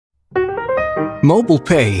Mobile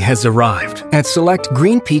Pay has arrived at select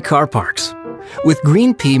GreenPea car parks. With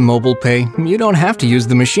GreenPea Mobile Pay, you don't have to use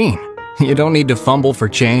the machine. You don't need to fumble for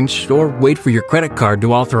change or wait for your credit card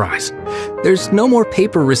to authorize. There's no more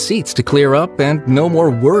paper receipts to clear up and no more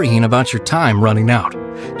worrying about your time running out.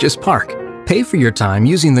 Just park, pay for your time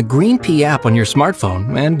using the GreenPea app on your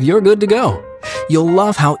smartphone, and you're good to go. You'll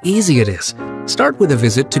love how easy it is. Start with a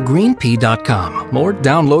visit to greenpea.com or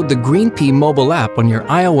download the GreenPea mobile app on your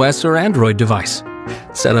iOS or Android device.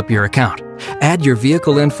 Set up your account, add your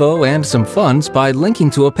vehicle info and some funds by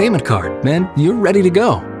linking to a payment card, and you're ready to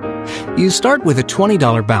go. You start with a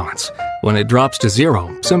 $20 balance. When it drops to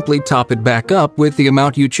zero, simply top it back up with the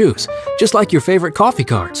amount you choose, just like your favorite coffee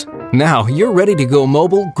cards. Now you're ready to go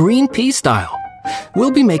mobile GreenPea style.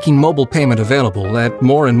 We'll be making mobile payment available at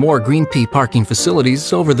more and more GreenPea parking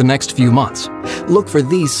facilities over the next few months. Look for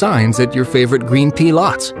these signs at your favorite GreenPea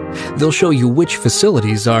lots. They'll show you which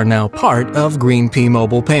facilities are now part of GreenPea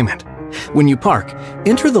mobile payment. When you park,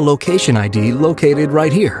 enter the location ID located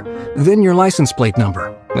right here, then your license plate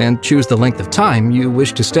number, and choose the length of time you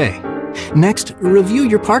wish to stay. Next, review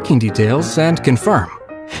your parking details and confirm.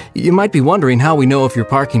 You might be wondering how we know if your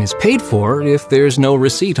parking is paid for if there's no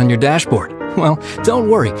receipt on your dashboard. Well, don't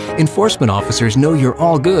worry. Enforcement officers know you're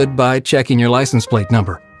all good by checking your license plate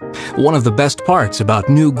number. One of the best parts about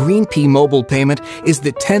new GreenPea mobile payment is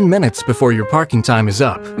that 10 minutes before your parking time is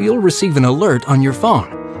up, you'll receive an alert on your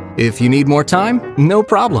phone. If you need more time, no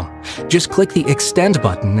problem. Just click the Extend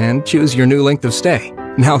button and choose your new length of stay.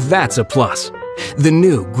 Now that's a plus. The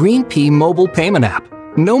new GreenPea mobile payment app.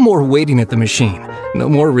 No more waiting at the machine, no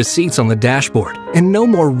more receipts on the dashboard, and no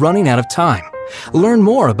more running out of time. Learn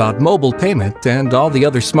more about mobile payment and all the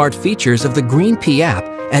other smart features of the GreenPea app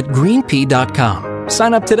at greenpea.com.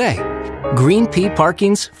 Sign up today. GreenPea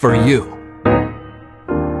Parking's for you.